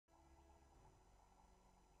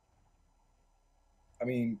I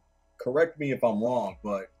mean, correct me if I'm wrong,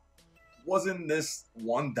 but wasn't this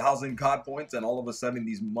 1,000 COD points and all of a sudden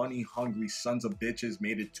these money-hungry sons of bitches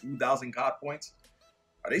made it 2,000 COD points?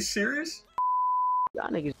 Are they serious? Y'all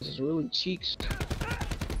niggas is really cheeks.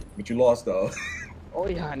 But you lost, though. Oh,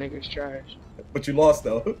 y'all niggas trash. But you lost,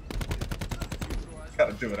 though.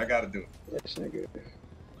 Gotta do it. I gotta do it. Yes, nigga.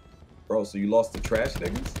 Bro, so you lost to trash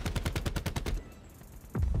niggas?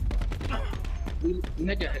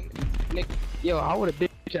 Nigga. Yo, I would've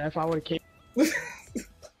bitched if I would've came. I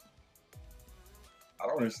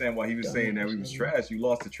don't understand why he was saying that we was trash. You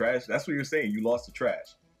lost to trash. That's what you're saying. You lost to trash.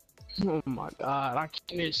 Oh my god, I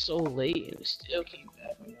came in so late and still came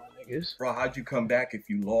back on y'all niggas. Bro, how'd you come back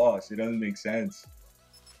if you lost? It doesn't make sense.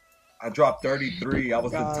 I dropped 33. I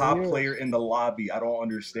was the top player in the lobby. I don't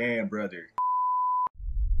understand, brother.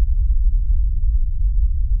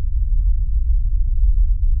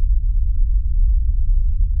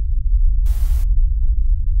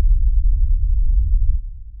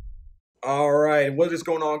 All right, what is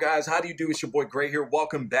going on, guys? How do you do? It's your boy Gray here.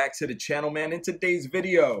 Welcome back to the channel, man. In today's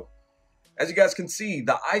video, as you guys can see,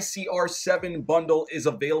 the ICR-7 bundle is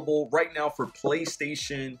available right now for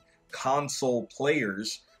PlayStation console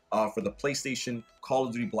players. For the PlayStation Call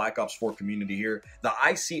of Duty Black Ops 4 community here, the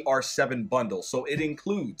ICR-7 bundle. So it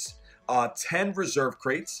includes 10 reserve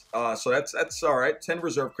crates. So that's all right. 10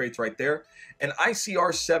 reserve crates right there. An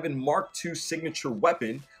ICR-7 Mark II signature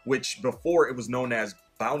weapon, which before it was known as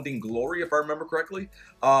Bounding Glory, if I remember correctly.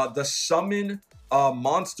 The Summon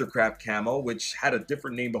Monstercraft camo, which had a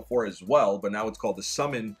different name before as well, but now it's called the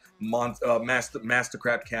Summon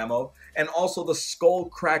Mastercraft camo, and also the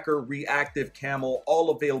Skullcracker reactive camo,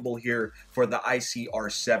 all available here for the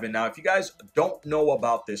ICR-7. Now, if you guys don't know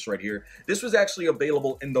about this right here, this was actually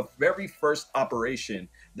available in the very first operation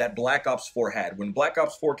that Black Ops 4 had. When Black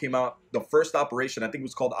Ops 4 came out, the first operation, I think it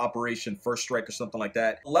was called Operation First Strike or something like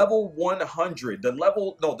that. Level 100,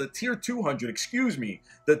 the tier 200, excuse me.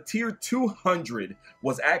 The tier 200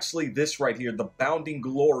 was actually this right here, the Bounding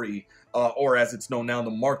Glory, or as it's known now, the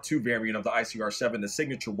Mark II variant of the ICR-7, the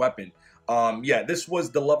signature weapon. Yeah, this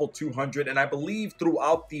was the level 200, and I believe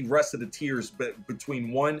throughout the rest of the tiers,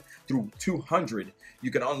 between 1 through 200, you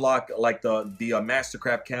can unlock like the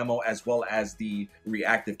Mastercraft camo as well as the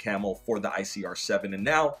reactive camo for the ICR-7, and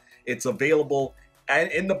now it's available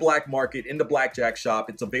in the black market, in the blackjack shop.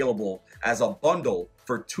 It's available as a bundle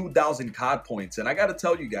for 2,000 COD points. And I got to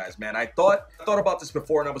tell you guys, man, I thought about this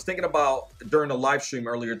before, and I was thinking about during the live stream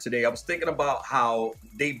earlier today. I was thinking about how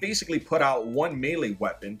they basically put out one melee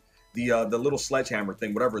weapon, the little sledgehammer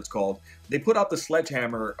thing, whatever it's called. They put out the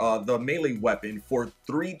sledgehammer, the melee weapon, for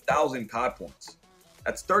 3,000 COD points.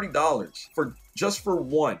 That's $30 for just for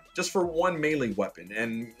one melee weapon,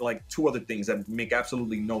 and like 2 other things that make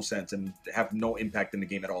absolutely no sense and have no impact in the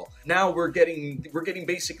game at all. Now we're getting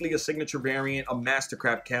basically a signature variant, a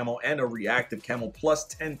Mastercraft camo, and a reactive camo plus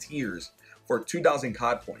 10 tiers for 2,000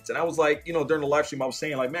 COD points. And I was like, you know, during the live stream, I was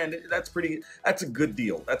saying like, man, that's a good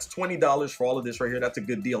deal. That's $20 for all of this right here. That's a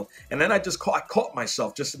good deal. And then I caught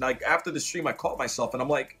myself, just like after the stream, I caught myself, and I'm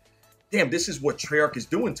like, damn, this is what Treyarch is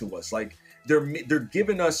doing to us. Like, they're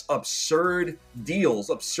giving us absurd deals,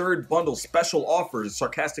 absurd bundles, special offers,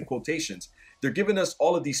 sarcastic quotations. They're giving us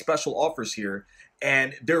all of these special offers here,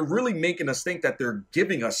 and they're really making us think that they're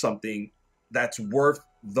giving us something that's worth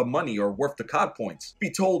the money or worth the COD points. Be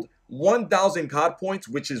told 1,000 COD points,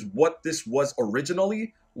 which is what this was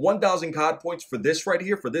originally, 1,000 COD points for this right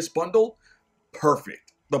here, for this bundle,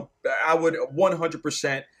 perfect. I would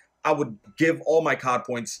 100%. I would give all my COD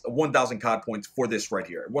points, 1,000 COD points for this right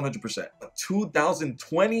here, 100%.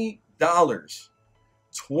 $2,020,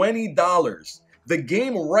 $20. The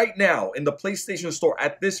game right now in the PlayStation Store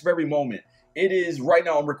at this very moment, it is right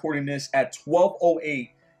now, I'm recording this at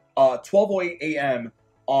 12:08 a.m.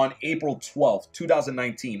 on April 12th,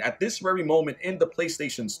 2019. At this very moment in the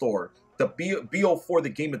PlayStation Store, the BO4, the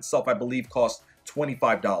game itself, I believe costs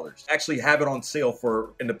 $25. Actually have it on sale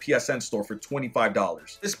in the PSN store for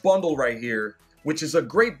 $25. This bundle right here, which is a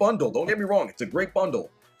great bundle, don't get me wrong, it's a great bundle,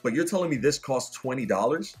 but you're telling me this costs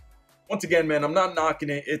 $20? Once again, man, I'm not knocking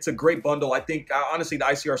it. It's a great bundle. I think, honestly, the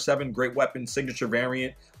ICR-7, great weapon, signature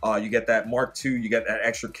variant. You get that Mark II, you get that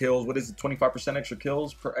extra kills. What is it, 25% extra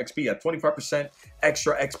kills per XP? Yeah, 25%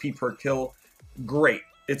 extra XP per kill. Great.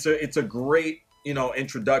 It's a great, you know,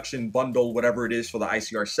 introduction bundle, whatever it is, for the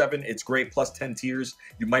ICR-7. It's great, plus 10 tiers.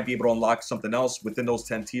 You might be able to unlock something else within those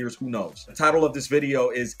 10 tiers. Who knows? The title of this video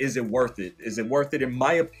is it worth it? Is it worth it? In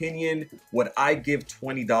my opinion, would I give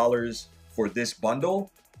 $20 for this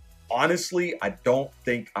bundle? Honestly, I don't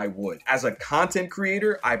think I would. As a content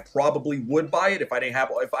creator, I probably would buy it if I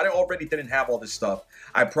already didn't have all this stuff.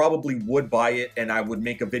 I probably would buy it, and I would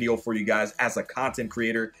make a video for you guys as a content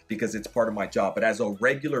creator because it's part of my job. But as a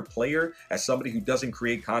regular player, as somebody who doesn't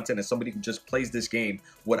create content, as somebody who just plays this game,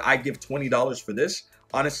 would I give $20 for this?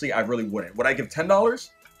 Honestly, I really wouldn't. Would I give $10?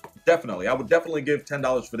 Definitely. I would definitely give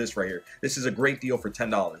 $10 for this right here. This is a great deal for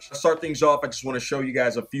 $10. To start things off, I just want to show you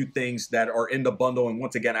guys a few things that are in the bundle. And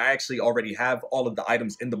once again, I actually already have all of the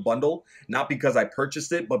items in the bundle, not because I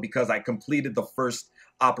purchased it, but because I completed the first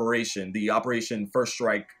operation, the Operation First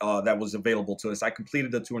Strike that was available to us. I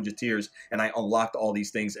completed the 200 tiers and I unlocked all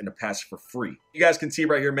these things in the past for free. You guys can see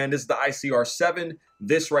right here, man, this is the ICR-7.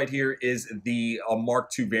 This right here is the Mark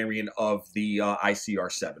II variant of the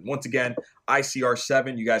ICR-7. Once again,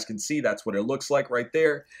 ICR-7, you guys can see that's what it looks like right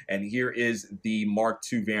there. And here is the Mark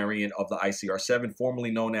II variant of the ICR-7,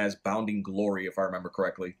 formerly known as Bounding Glory, if I remember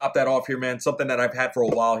correctly. Top that off here, man. Something that I've had for a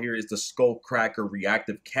while here is the Skull Cracker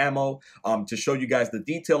Reactive Camo. To show you guys the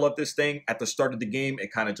detail of this thing, at the start of the game,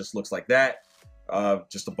 it kind of just looks like that.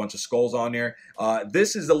 Just a bunch of skulls on there.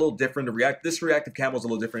 This is a little different. This reactive camo is a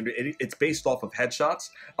little different. It's based off of headshots.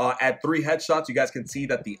 At 3 headshots, you guys can see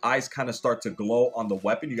that the eyes kind of start to glow on the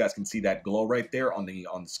weapon. You guys can see that glow right there on the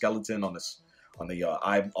skeleton, on the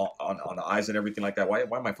eyes and everything like that. Why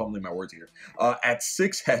am I fumbling my words here? At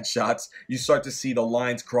 6 headshots, you start to see the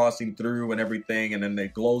lines crossing through and everything, and then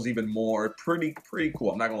it glows even more. Pretty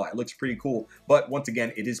cool. I'm not gonna lie, it looks pretty cool. But once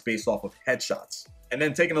again, it is based off of headshots. And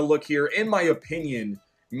then taking a look here, in my opinion,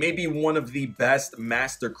 maybe one of the best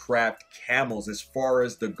Mastercraft camos as far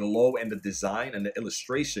as the glow and the design and the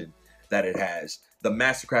illustration that it has. The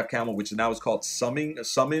Mastercraft camo, which now is called Summon.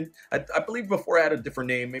 I believe before I had a different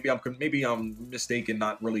name. Maybe I'm mistaken,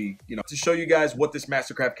 not really, you know. To show you guys what this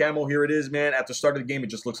Mastercraft camo, here it is, man. At the start of the game, it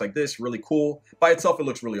just looks like this, really cool. By itself, it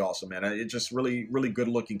looks really awesome, man. It's just really good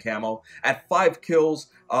looking camo. At 5 kills,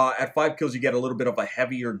 you get a little bit of a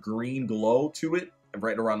heavier green glow to it.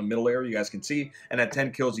 Right around the middle area, you guys can see. And at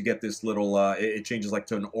 10 kills, you get this little, it changes like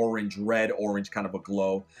to an orange kind of a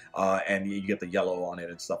glow. And you get the yellow on it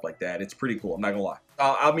and stuff like that. It's pretty cool. I'm not gonna lie.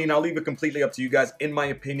 I mean, I'll leave it completely up to you guys. In my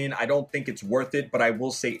opinion, I don't think it's worth it, but I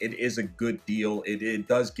will say it is a good deal. It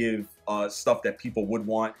does give stuff that people would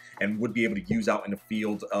want and would be able to use out in the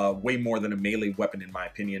field way more than a melee weapon, in my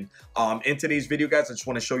opinion. In today's video, guys, I just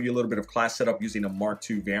want to show you a little bit of class setup using a Mark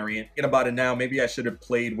II variant. Thinking about it now, maybe I should have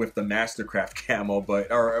played with the Mastercraft camo,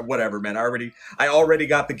 but or whatever, man. I already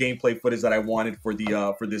got the gameplay footage that I wanted for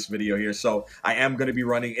the for this video here, so I am going to be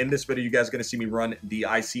running in this video. You guys are going to see me run the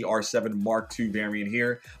ICR-7 Mark II variant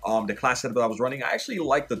here. The class setup that I was running, I actually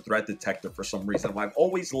like the threat detector for some reason. I've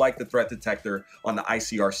always liked the threat detector on the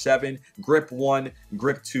ICR-7. Grip 1,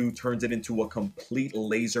 Grip 2 turns it into a complete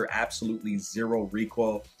laser, absolutely zero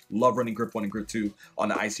recoil. Love running Grip 1 and Grip 2 on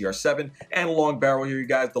the ICR-7. And long barrel here, you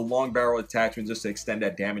guys. The long barrel attachment just to extend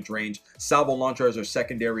that damage range. Salvo launcher as our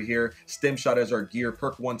secondary here. Stim shot as our gear.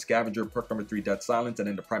 Perk 1 scavenger. Perk number 3 dead silence. And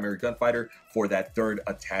then the primary gunfighter for that 3rd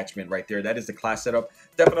attachment right there. That is the class setup.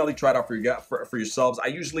 Definitely try it out for yourselves. I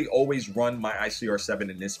usually always run my ICR-7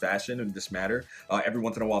 in this fashion, in this manner. Every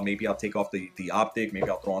once in a while, maybe I'll take off the optic. Maybe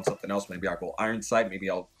I'll throw on something else. Maybe I'll go iron sight. Maybe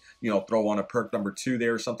I'll, you know, throw on a perk number 2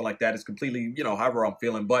 there or something like that. It's completely, you know, however I'm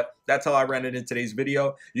feeling. But that's how I ran it in today's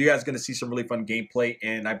video. You guys are going to see some really fun gameplay,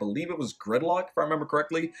 and I believe it was Gridlock, if I remember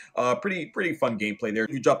correctly. Pretty fun gameplay there.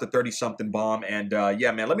 You dropped a 30-something bomb, and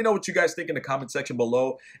yeah, man, let me know what you guys think in the comment section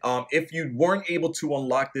below. If you weren't able to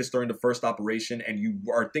unlock this during the first operation and you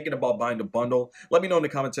are thinking about buying the bundle, let me know in the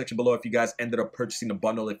comment section below if you guys ended up purchasing the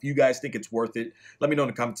bundle. If you guys think it's worth it, let me know in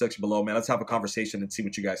the comment section below, man. Let's have a conversation and see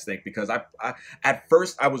what you guys think, because at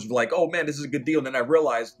first I was like, oh man, this is a good deal, and then I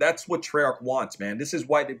realized that's what Treyarch wants, man. This is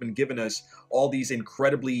why they've been giving us all these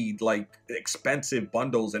incredibly like expensive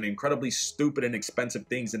bundles and incredibly stupid and expensive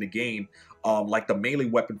things in the game, like the melee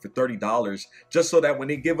weapon for $30, just so that when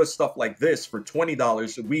they give us stuff like this for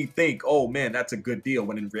 $20, we think, oh man, that's a good deal,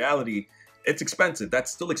 when in reality it's expensive.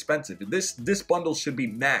 That's still expensive. This bundle should be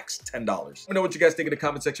max $10. Let me know what you guys think in the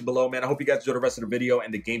comment section below, man. I hope you guys enjoyed the rest of the video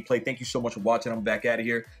and the gameplay. Thank you so much for watching. I'm back out of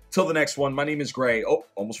here. Till the next one, my name is Gray. Oh,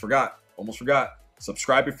 almost forgot.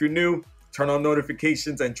 Subscribe if you're new. Turn on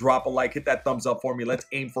notifications and drop a like. Hit that thumbs up for me. Let's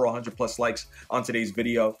aim for 100+ likes on today's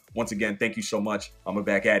video. Once again, thank you so much. I'm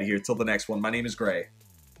back out of here. Till the next one, my name is Gray.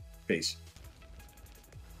 Peace.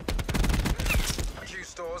 Q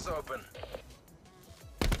stores open.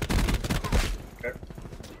 Okay.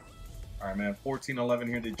 All right, man. 14-11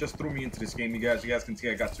 here. They just threw me into this game, you guys. You guys can see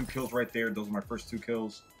I got 2 kills right there. Those are my first 2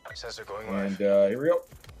 kills. Accessor going and live. Here we go.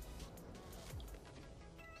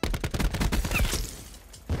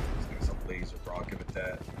 This thing's a laser, bro. I'll give it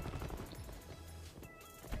that.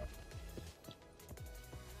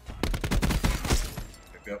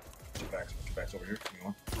 Yep. Put your backs over here. Come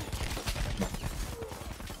on.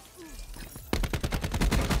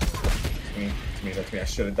 That's me. I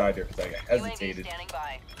should have died there because I hesitated.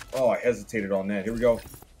 Oh, I hesitated on that. Here we go.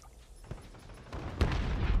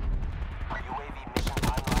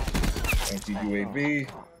 Anti-UAV.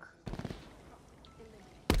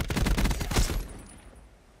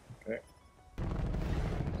 Okay.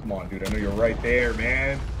 Come on, dude. I know you're right there,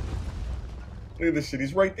 man. Look at this shit.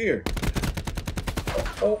 He's right there.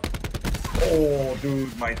 Oh,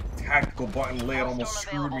 dude. My tactical button lid almost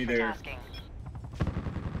screwed me there.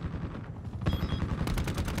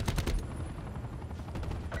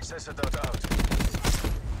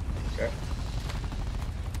 Okay.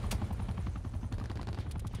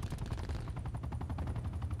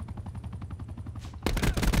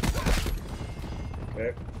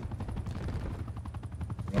 Okay.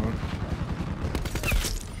 Come on.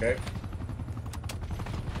 Okay.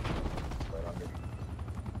 Right under me.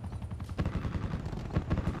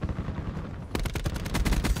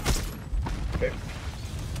 Okay.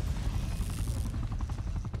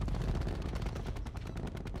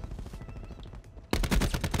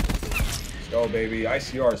 Go, baby.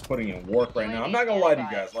 ICR is putting in work right now. I'm not gonna lie to you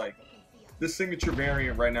guys. Like, this signature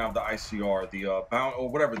variant right now of the ICR, the bound or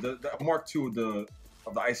whatever, the Mark II of the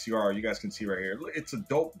ICR, you guys can see right here. It's a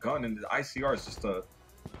dope gun, and the ICR is just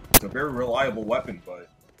it's a very reliable weapon. But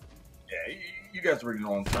yeah, you guys already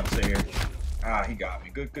know what I'm trying to say here. Ah, he got me.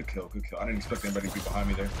 Good kill. I didn't expect anybody to be behind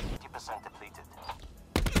me there. 50% depleted.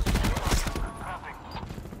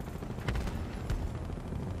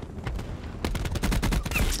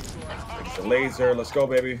 The laser, let's go,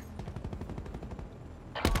 baby.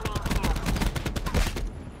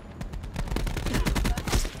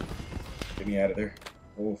 Get me out of there.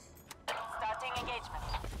 Oof. Starting engagement.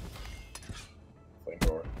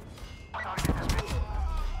 Flamethrower.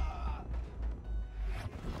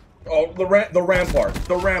 Oh, the rampart.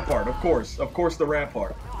 The rampart, of course. Of course, the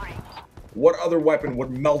rampart. What other weapon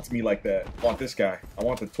would melt me like that? I want this guy. I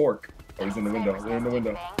want the torque. Oh, he's in the window. They're in the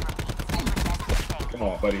window. Come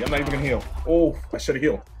on, buddy. I'm not even gonna heal. Oh, I should have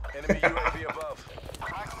healed. Enemy UAV above.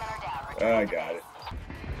 I got it.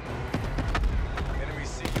 Enemy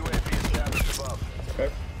CUAV established above. Okay.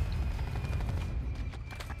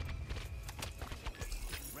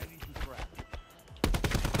 Ready to trap.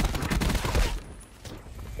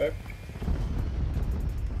 Okay.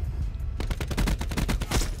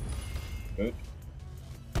 Good.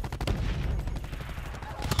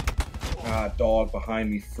 Ah, dog behind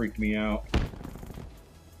me freaked me out.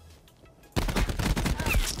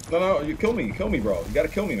 No, you kill me, bro. You gotta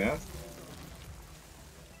kill me, man.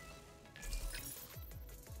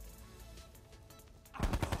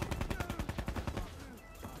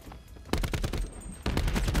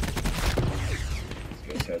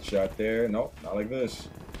 Let's get headshot there. Nope, not like this.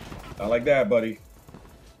 Not like that, buddy.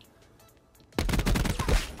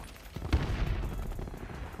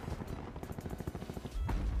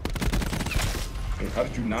 Hey, how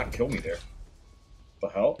did you not kill me there? The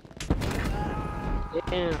hell?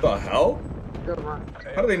 Damn. The hell?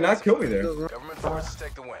 How did they not kill me there? Government forces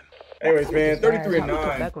take the win. Anyways, man, 33 and Come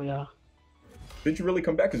 9. back on y'all. Didn't you really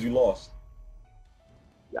come back because you lost?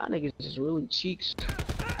 Y'all niggas is really cheeks.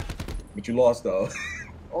 But you lost though.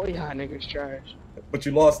 Oh y'all niggas trash. But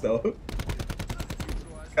you lost though.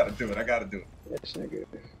 Gotta do it. I gotta do it. Yes, nigga.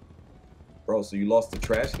 Bro, so you lost to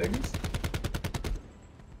trash niggas?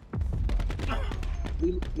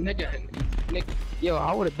 Nigga. Yo,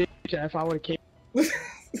 I would have been if I would have came.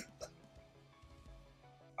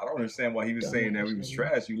 I don't understand why he was saying that we was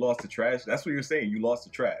trash. You lost to trash. That's what you're saying. You lost to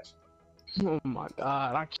trash. Oh my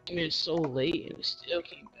god, I came in so late and still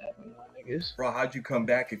came back on y'all niggas. Bro, how'd you come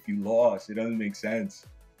back if you lost? It doesn't make sense.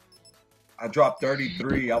 I dropped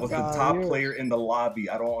 33. I was the top player in the lobby.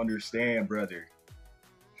 I don't understand, brother.